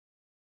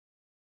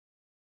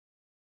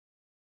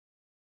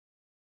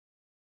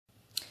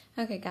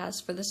Okay guys,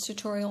 for this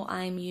tutorial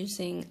I'm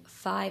using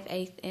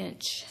 5/8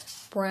 inch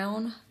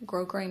brown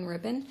grosgrain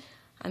ribbon.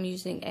 I'm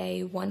using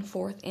a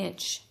 1/4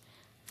 inch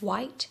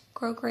white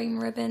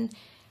grosgrain ribbon.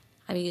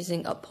 I'm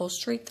using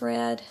upholstery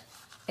thread,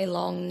 a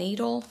long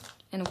needle,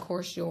 and of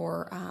course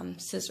your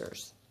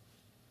scissors.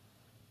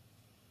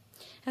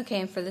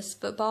 Okay, and for this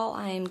football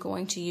I am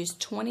going to use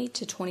 20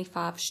 to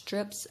 25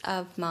 strips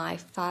of my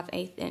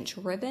 5/8 inch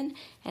ribbon,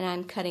 and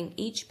I'm cutting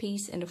each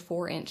piece into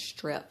 4-inch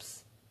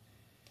strips.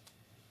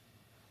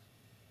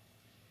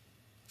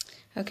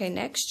 Okay,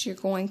 next you're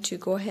going to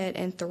go ahead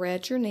and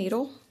thread your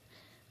needle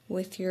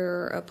with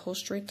your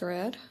upholstery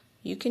thread.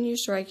 You can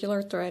use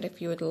regular thread if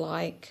you would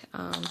like.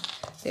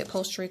 The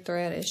upholstery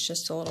thread is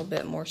just a little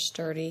bit more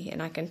sturdy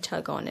and I can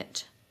tug on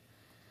it.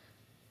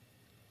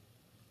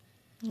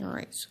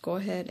 Alright, so go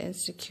ahead and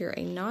secure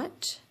a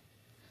knot.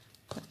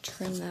 I'll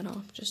trim that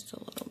off just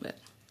a little bit.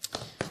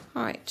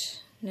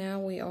 Alright, now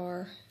we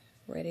are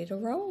ready to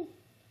roll.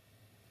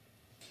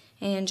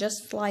 And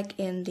just like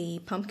in the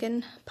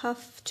pumpkin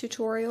puff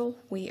tutorial,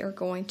 we are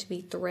going to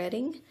be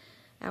threading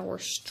our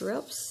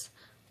strips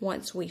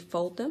once we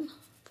fold them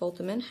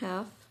in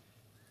half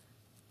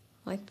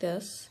like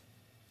this,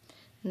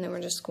 and then we're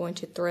just going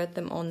to thread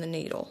them on the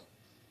needle.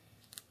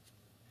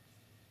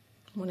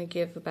 I want to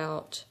give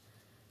about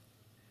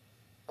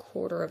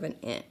 1/4 of an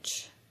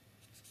inch.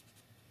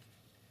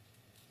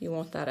 You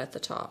want that at the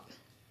top.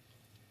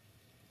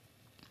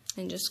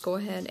 And just go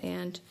ahead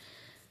and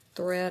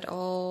thread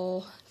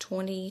all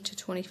 20 to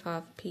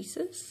 25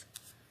 pieces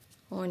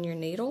on your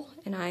needle,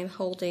 and I'm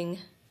holding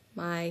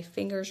my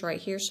fingers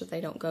right here so they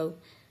don't go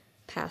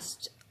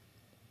past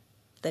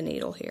the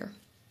needle here.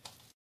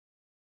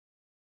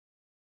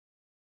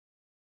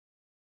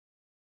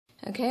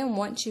 Okay, and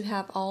once you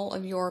have all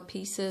of your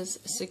pieces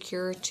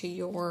secured to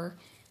your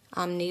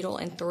needle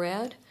and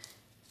thread,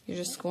 you're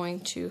just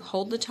going to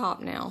hold the top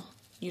now.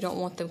 You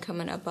don't want them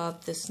coming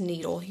above this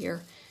needle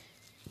here.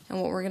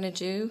 And what we're going to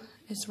do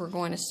is we're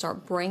going to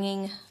start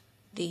bringing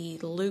the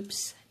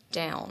loops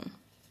down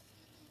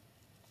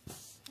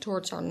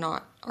towards our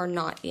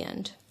knot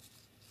end.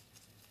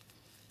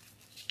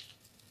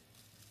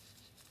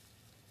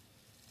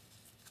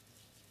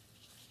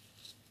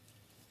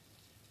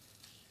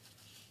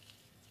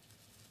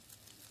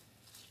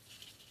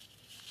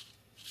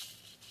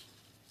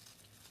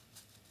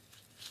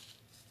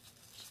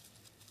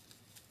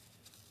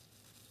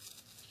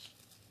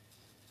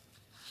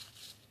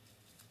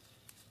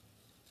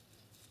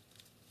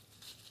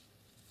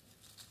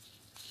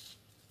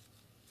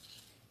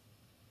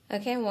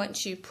 Okay,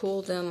 once you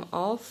pull them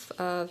off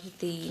of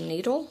the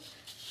needle,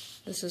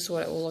 this is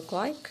what it will look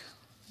like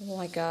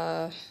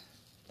a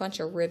bunch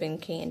of ribbon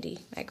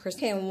candy at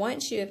Christmas. Okay, and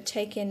once you have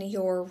taken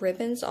your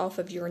ribbons off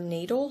of your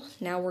needle,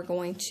 now we're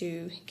going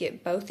to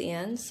get both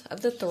ends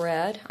of the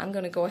thread. I'm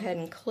going to go ahead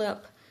and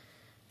clip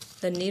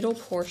the needle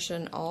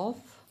portion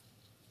off,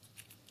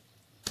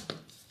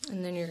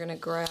 and then you're going to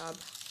grab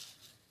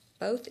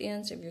both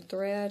ends of your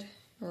thread,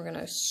 and we're going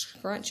to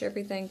scrunch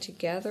everything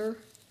together.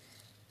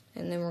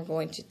 And then we're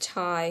going to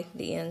tie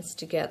the ends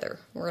together.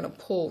 We're going to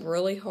pull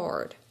really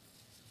hard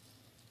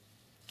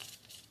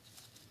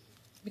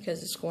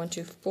because it's going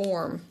to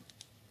form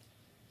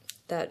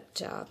that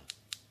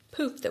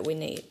poof that we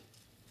need.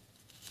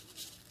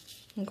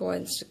 And go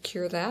ahead and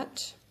secure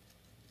that.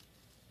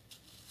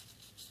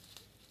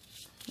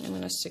 I'm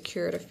going to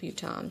secure it a few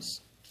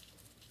times.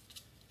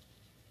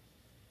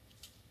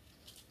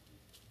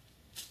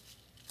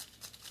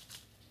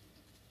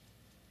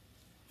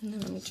 And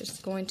then I'm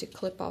just going to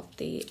clip off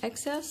the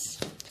excess,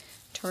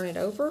 turn it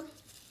over,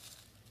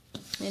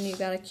 and you've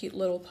got a cute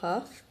little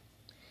puff.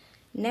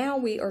 Now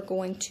we are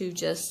going to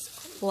just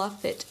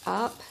fluff it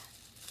up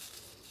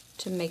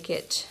to make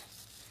it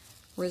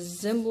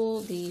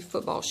resemble the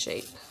football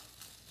shape.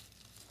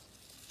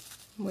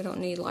 We don't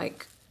need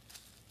like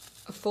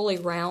a fully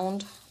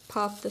round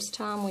puff this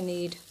time. We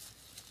need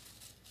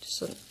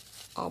just an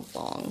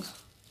oblong,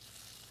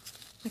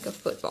 like a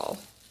football.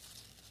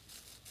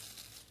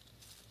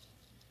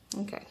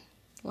 Okay,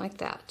 like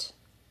that.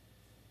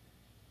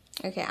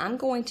 Okay, I'm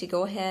going to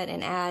go ahead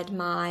and add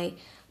my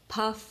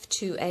puff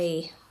to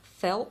a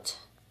felt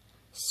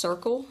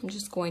circle. I'm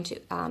just going to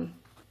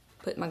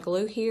put my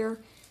glue here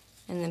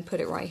and then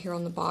put it right here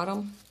on the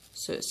bottom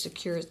so it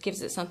secures,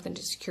 gives it something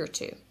to secure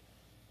to.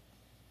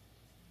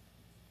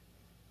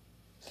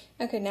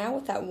 Okay, now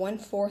with that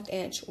 1/4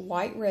 inch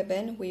white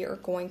ribbon, we are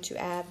going to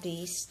add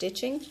the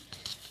stitching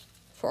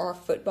for our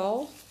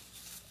football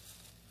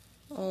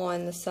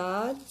on the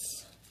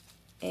sides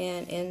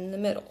and in the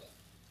middle.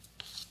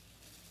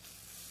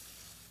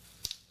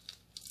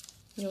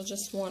 You'll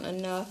just want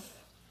enough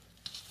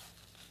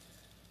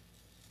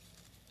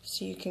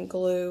so you can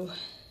glue,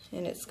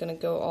 and it's going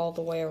to go all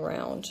the way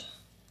around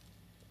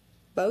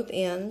both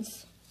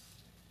ends,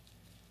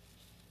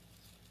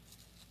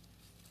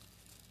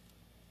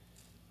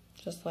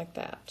 just like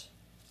that.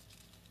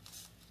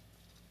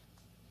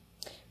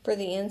 For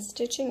the end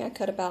stitching, I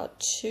cut about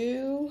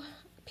 2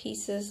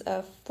 pieces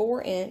of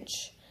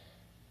 4-inch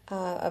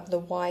of the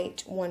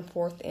white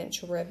 1/4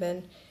 inch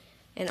ribbon.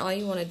 And all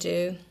you want to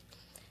do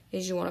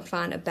is you want to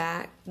find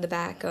the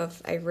back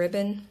of a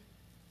ribbon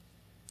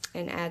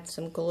and add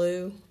some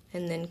glue,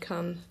 and then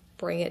come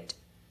bring it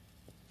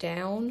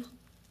down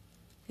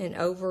and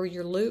over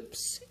your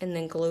loops, and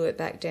then glue it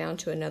back down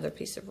to another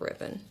piece of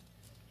ribbon.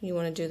 You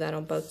want to do that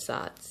on both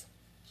sides.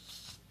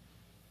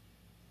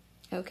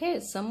 Okay,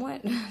 it's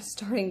somewhat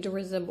starting to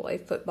resemble a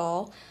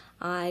football.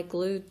 I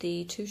glued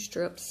the 2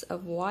 strips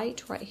of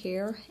white right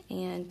here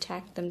and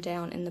tacked them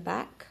down in the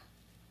back.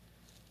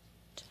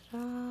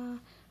 Ta-da!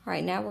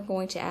 Alright, now we're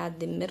going to add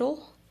the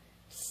middle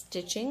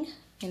stitching,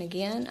 and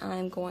again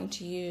I'm going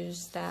to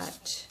use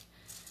that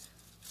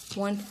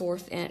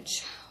 1/4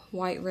 inch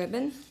white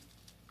ribbon,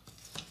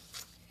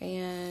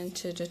 and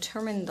to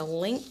determine the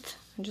length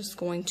I'm just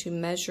going to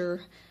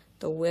measure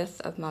the width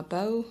of my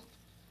bow,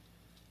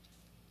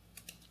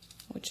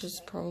 which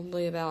is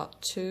probably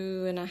about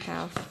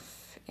 2.5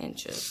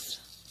 inches.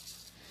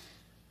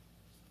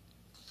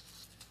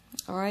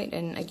 Alright,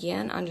 and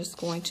again I'm just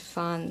going to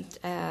find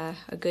a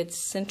good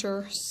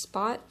center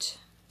spot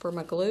for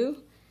my glue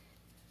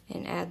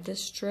and add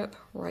this strip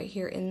right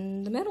here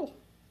in the middle.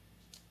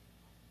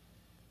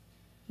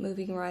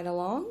 Moving right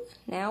along,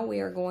 now we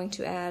are going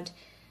to add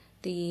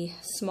the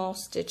small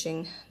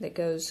stitching that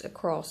goes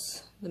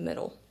across the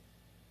middle.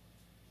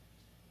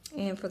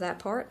 And for that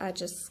part I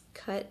just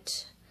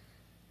cut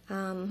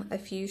a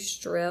few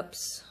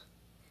strips,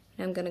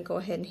 and I'm going to go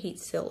ahead and heat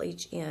seal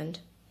each end.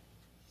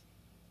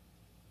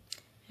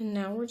 And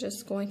now we're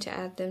just going to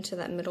add them to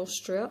that middle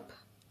strip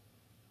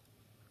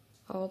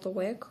all the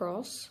way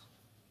across.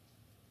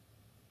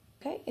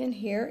 Okay, and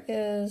here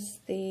is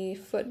the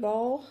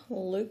football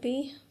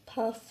Loopy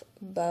puff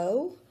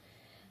bow.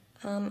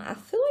 I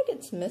feel like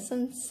it's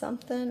missing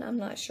something. I'm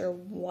not sure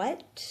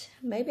what.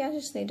 Maybe I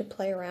just need to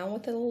play around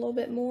with it a little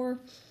bit more.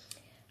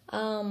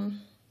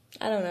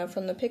 I don't know,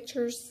 from the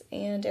pictures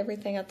and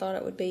everything I thought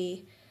it would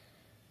be,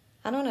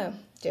 I don't know,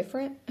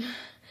 different.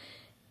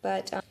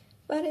 But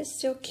it's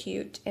still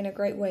cute and a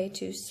great way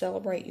to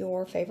celebrate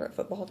your favorite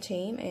football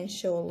team and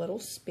show a little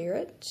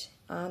spirit.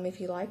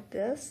 If you like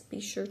this, be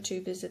sure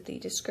to visit the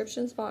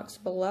descriptions box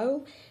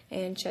below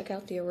and check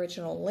out the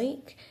original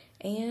link.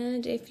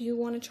 And if you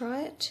want to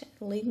try it,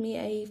 leave me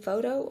a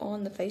photo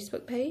on the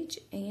Facebook page,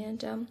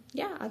 and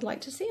yeah, I'd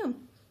like to see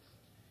them.